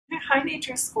Hi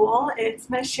Nature School, it's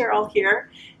Miss Cheryl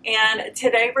here, and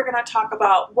today we're going to talk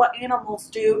about what animals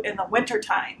do in the winter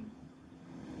time.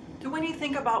 So when you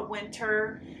think about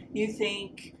winter, you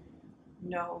think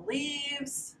no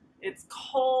leaves, it's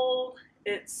cold,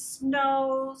 it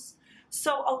snows.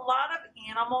 So a lot of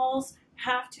animals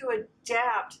have to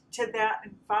adapt to that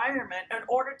environment in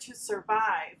order to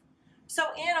survive. So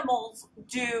animals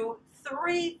do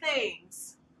three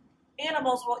things.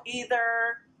 Animals will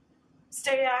either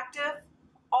stay active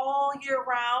all year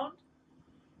round,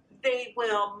 they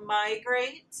will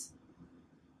migrate,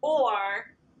 or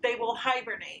they will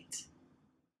hibernate.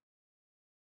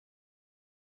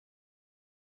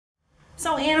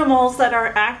 So animals that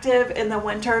are active in the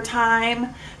winter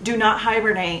time do not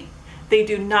hibernate. They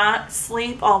do not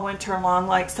sleep all winter long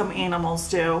like some animals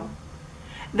do.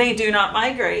 They do not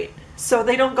migrate, so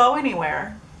they don't go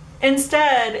anywhere.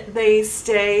 Instead, they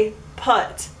stay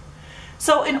put.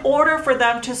 So in order for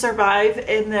them to survive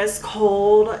in this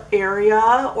cold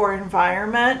area or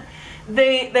environment,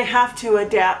 they have to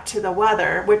adapt to the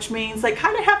weather, which means they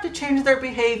kind of have to change their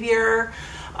behavior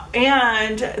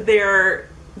and their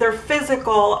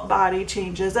physical body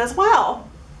changes as well.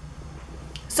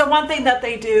 So one thing that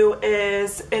they do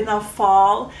is in the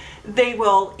fall, they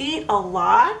will eat a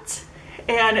lot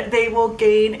and they will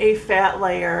gain a fat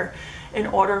layer in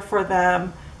order for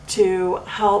them to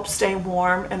help stay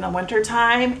warm in the winter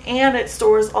time, and it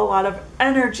stores a lot of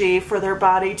energy for their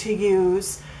body to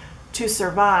use to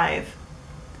survive.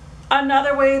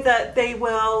 Another way that they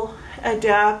will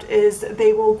adapt is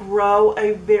they will grow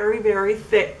a very, very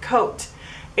thick coat,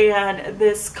 and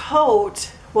this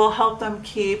coat will help them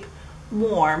keep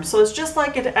warm. So it's just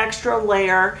like an extra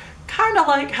layer, kind of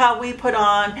like how we put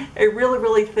on a really,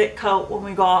 really thick coat when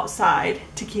we go outside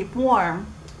to keep warm.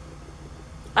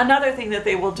 Another thing that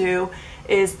they will do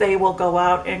is they will go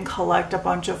out and collect a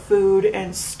bunch of food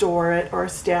and store it or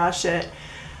stash it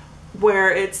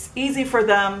where it's easy for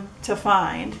them to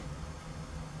find.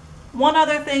 One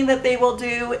other thing that they will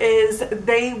do is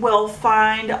they will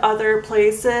find other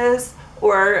places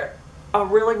or a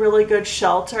really, really good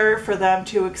shelter for them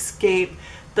to escape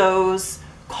those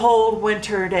cold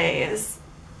winter days.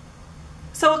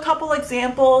 So a couple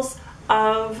examples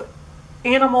of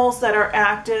animals that are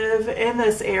active in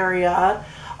this area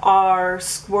are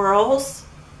squirrels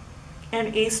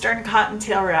and eastern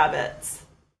cottontail rabbits.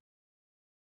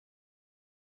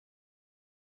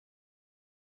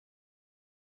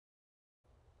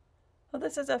 Well,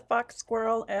 this is a fox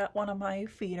squirrel at one of my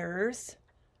feeders.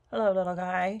 Hello, little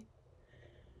guy.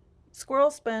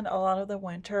 Squirrels spend a lot of the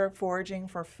winter foraging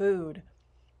for food.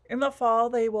 In the fall,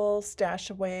 they will stash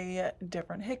away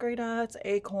different hickory nuts,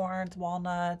 acorns,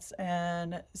 walnuts,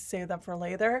 and save them for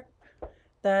later.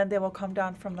 Then they will come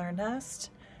down from their nest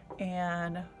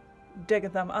and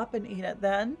dig them up and eat it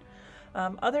then.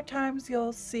 Other times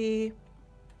you'll see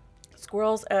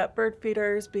squirrels at bird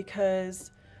feeders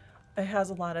because it has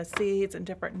a lot of seeds and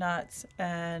different nuts,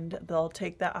 and they'll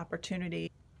take that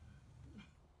opportunity.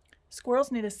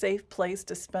 Squirrels need a safe place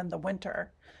to spend the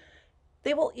winter.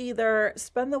 They will either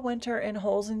spend the winter in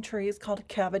holes in trees called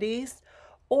cavities,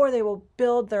 or they will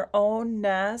build their own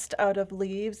nest out of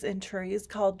leaves in trees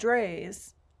called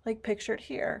drays, like pictured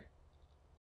here.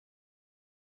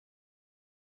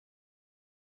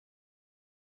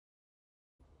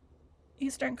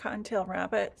 Eastern cottontail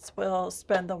rabbits will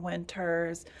spend the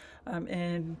winters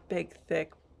in big,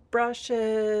 thick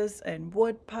brushes and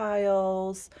wood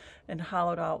piles and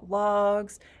hollowed out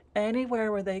logs,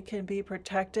 anywhere where they can be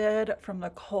protected from the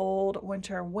cold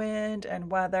winter wind and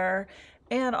weather,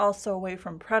 and also away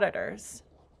from predators.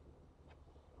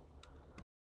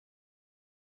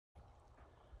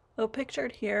 So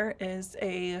pictured here is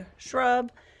a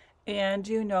shrub, and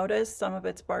you notice some of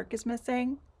its bark is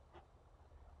missing.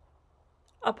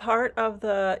 A part of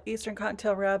the eastern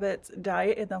cottontail rabbit's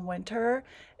diet in the winter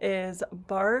is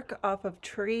bark off of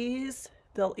trees.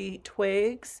 They'll eat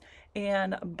twigs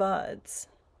and buds.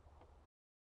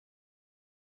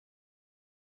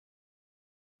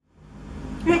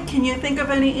 Can you think of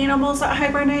any animals that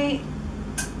hibernate?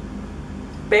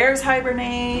 Bears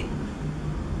hibernate,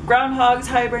 groundhogs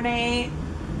hibernate,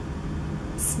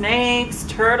 snakes,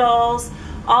 turtles,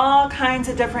 all kinds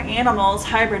of different animals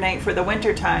hibernate for the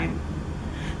winter time.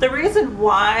 The reason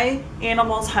why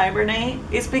animals hibernate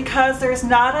is because there's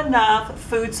not enough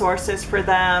food sources for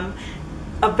them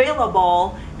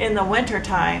available in the winter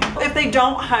time. If they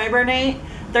don't hibernate,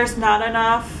 there's not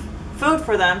enough food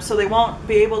for them, so they won't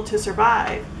be able to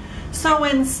survive. So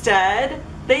instead,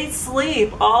 they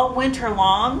sleep all winter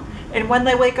long, and when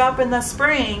they wake up in the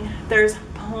spring, there's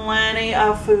plenty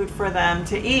of food for them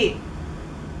to eat.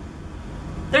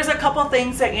 There's a couple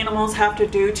things that animals have to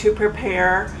do to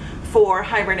prepare for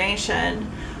hibernation.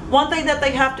 One thing that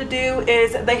they have to do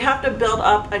is they have to build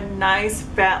up a nice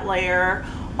fat layer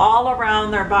all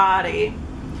around their body.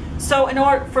 So in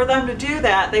order for them to do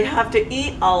that, they have to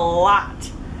eat a lot.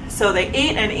 So they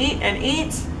eat and eat and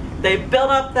eat. They build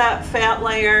up that fat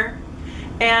layer,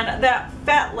 and that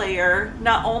fat layer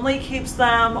not only keeps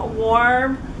them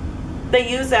warm, they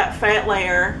use that fat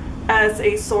layer as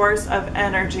a source of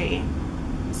energy.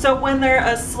 So when they're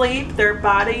asleep, their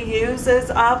body uses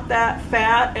up that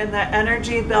fat and that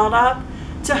energy buildup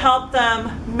to help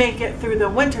them make it through the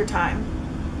winter time.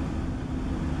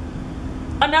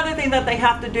 Another thing that they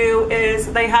have to do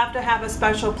is they have to have a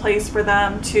special place for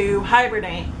them to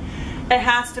hibernate. It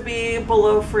has to be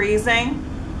below freezing.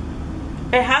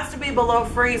 It has to be below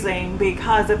freezing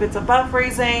because if it's above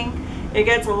freezing, it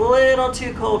gets a little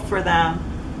too cold for them.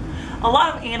 A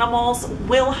lot of animals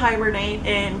will hibernate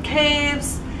in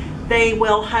caves. They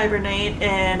will hibernate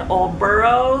in old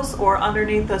burrows or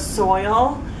underneath the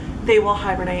soil. They will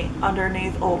hibernate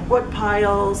underneath old wood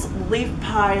piles, leaf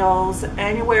piles,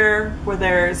 anywhere where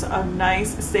there's a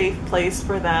nice, safe place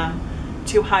for them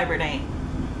to hibernate.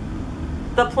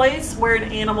 The place where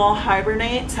an animal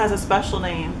hibernates has a special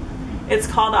name. It's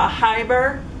called a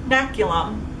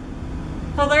hibernaculum.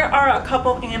 So there are a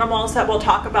couple of animals that we'll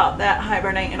talk about that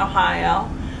hibernate in Ohio.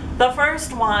 The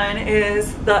first one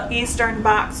is the eastern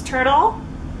box turtle,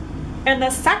 and the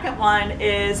second one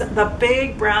is the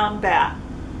big brown bat.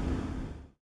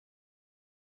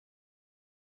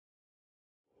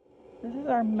 This is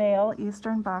our male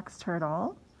eastern box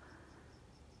turtle.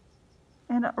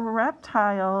 And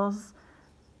reptiles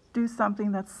do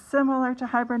something that's similar to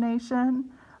hibernation.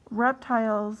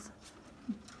 Reptiles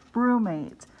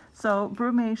brumate. So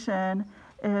brumation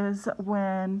is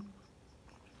when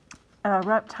a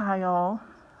reptile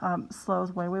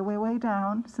slows way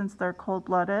down. Since they're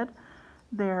cold-blooded,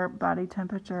 their body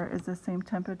temperature is the same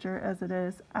temperature as it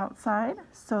is outside.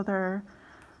 So their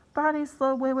bodies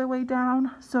slow way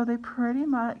down, so they pretty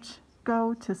much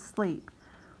go to sleep.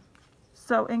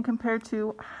 So in compared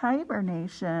to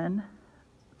hibernation,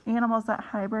 animals that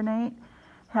hibernate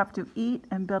have to eat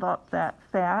and build up that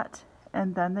fat,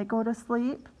 and then they go to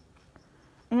sleep.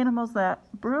 Animals that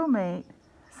brumate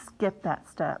skip that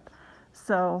step.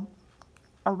 So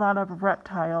a lot of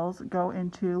reptiles go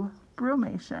into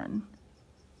brumation.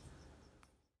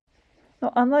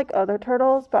 Now, unlike other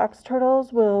turtles, box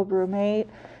turtles will brumate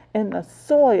in the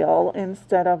soil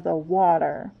instead of the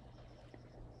water.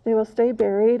 They will stay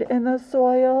buried in the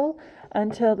soil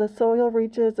until the soil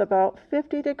reaches about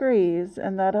 50 degrees,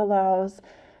 and that allows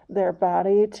their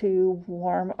body to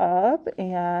warm up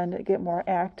and get more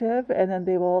active, and then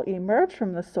they will emerge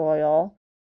from the soil.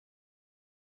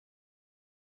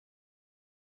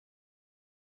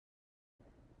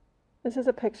 This is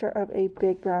a picture of a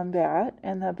big brown bat,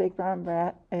 and the big brown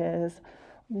bat is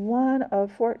one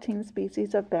of 14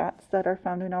 species of bats that are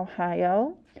found in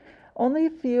Ohio. Only a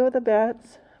few of the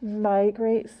bats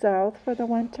migrate south for the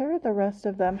winter. The rest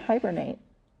of them hibernate.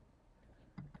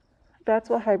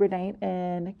 Bats will hibernate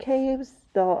in caves.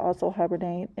 They'll also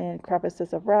hibernate in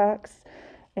crevices of rocks,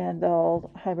 and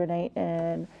they'll hibernate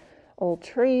in old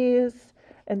trees,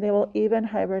 and they will even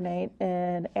hibernate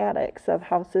in attics of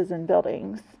houses and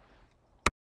buildings.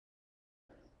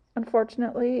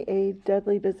 Unfortunately, a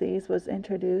deadly disease was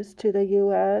introduced to the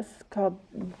U.S. called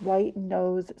white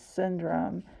nose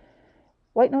syndrome.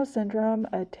 White nose syndrome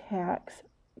attacks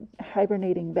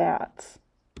hibernating bats.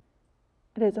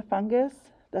 It is a fungus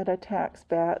that attacks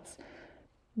bats'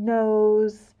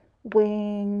 nose,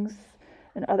 wings,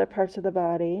 and other parts of the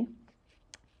body.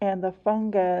 And the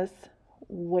fungus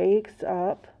wakes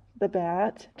up the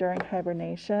bat during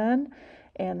hibernation,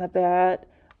 and the bat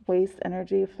wastes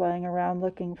energy flying around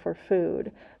looking for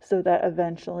food, so that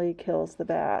eventually kills the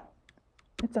bat.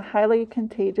 It's a highly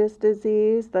contagious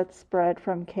disease that's spread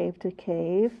from cave to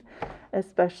cave,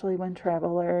 especially when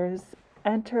travelers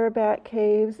enter bat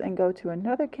caves and go to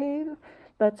another cave.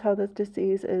 That's how this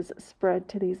disease is spread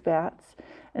to these bats.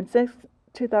 And since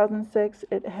 2006,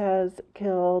 it has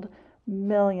killed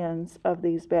millions of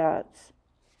these bats.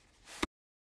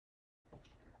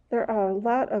 There are a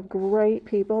lot of great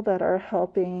people that are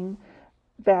helping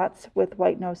bats with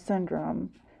white nose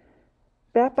syndrome.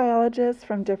 Bat biologists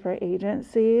from different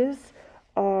agencies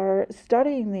are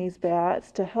studying these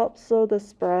bats to help slow the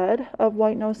spread of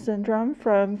white nose syndrome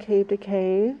from cave to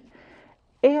cave,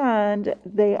 and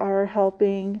they are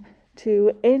helping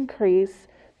to increase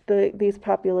these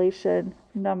population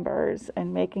numbers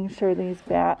and making sure these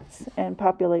bats and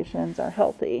populations are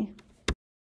healthy.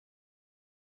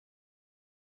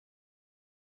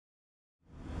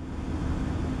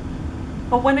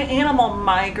 But when an animal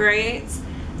migrates,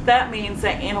 that means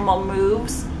that animal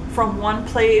moves from one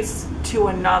place to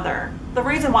another. The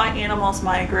reason why animals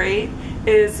migrate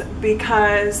is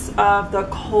because of the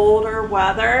colder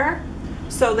weather,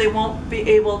 so they won't be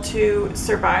able to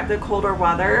survive the colder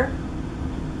weather.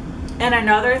 And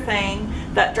another thing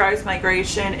that drives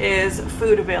migration is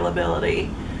food availability.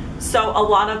 So a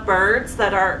lot of birds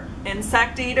that are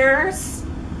insect eaters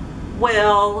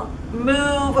will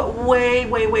move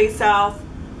way south,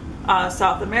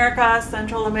 South America,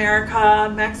 Central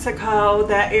America, Mexico,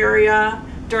 that area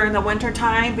during the winter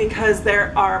time, because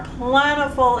there are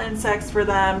plentiful insects for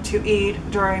them to eat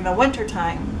during the winter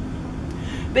time.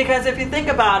 Because if you think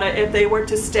about it, if they were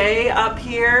to stay up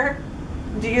here,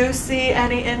 do you see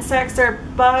any insects or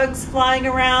bugs flying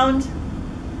around?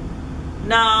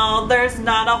 No, there's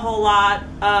not a whole lot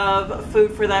of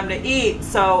food for them to eat.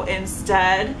 So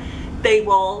instead, they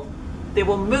will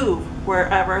move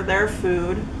wherever their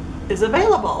food is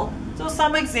available. So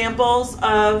some examples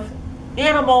of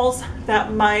animals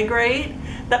that migrate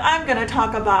that I'm going to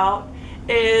talk about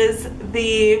is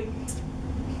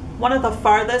one of the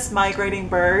farthest migrating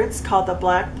birds called the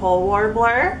black pole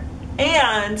warbler,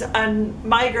 and a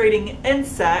migrating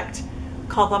insect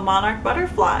called the monarch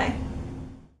butterfly.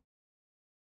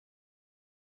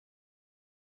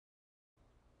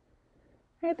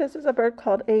 Right, this is a bird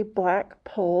called a black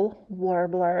pole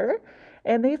warbler,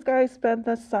 and these guys spend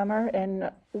the summer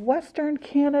in western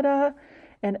Canada,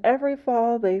 and every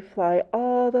fall they fly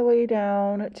all the way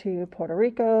down to Puerto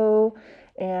Rico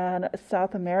and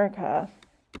South America.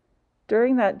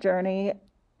 During that journey,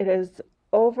 it is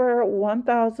over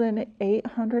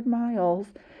 1,800 miles,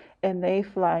 and they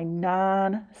fly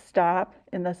non-stop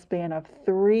in the span of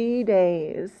 3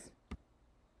 days.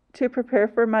 To prepare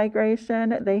for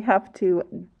migration, they have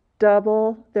to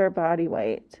double their body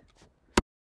weight.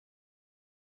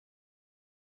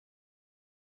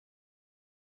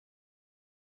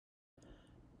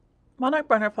 Monarch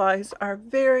butterflies are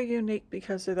very unique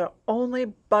because they're the only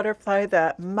butterfly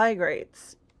that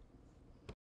migrates.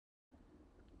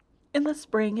 In the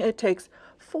spring, it takes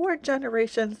 4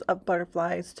 generations of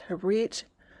butterflies to reach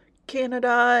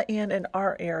Canada and in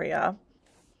our area.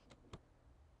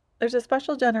 There's a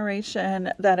special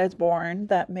generation that is born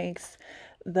that makes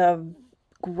the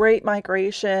great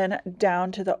migration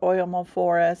down to the oil mill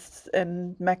forests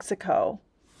in Mexico.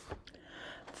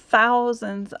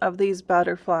 Thousands of these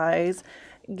butterflies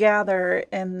gather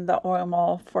in the oil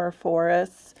mill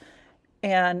forests,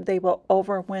 and they will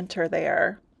overwinter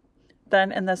there.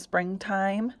 Then in the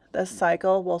springtime, the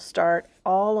cycle will start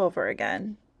all over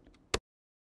again.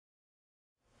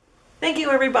 Thank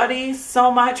you everybody so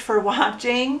much for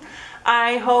watching.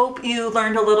 I hope you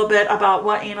learned a little bit about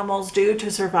what animals do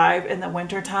to survive in the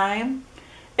wintertime.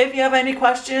 If you have any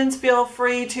questions, feel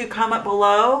free to comment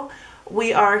below.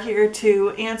 We are here to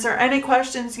answer any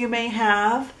questions you may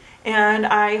have, and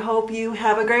I hope you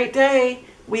have a great day.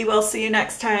 We will see you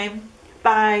next time.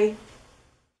 Bye.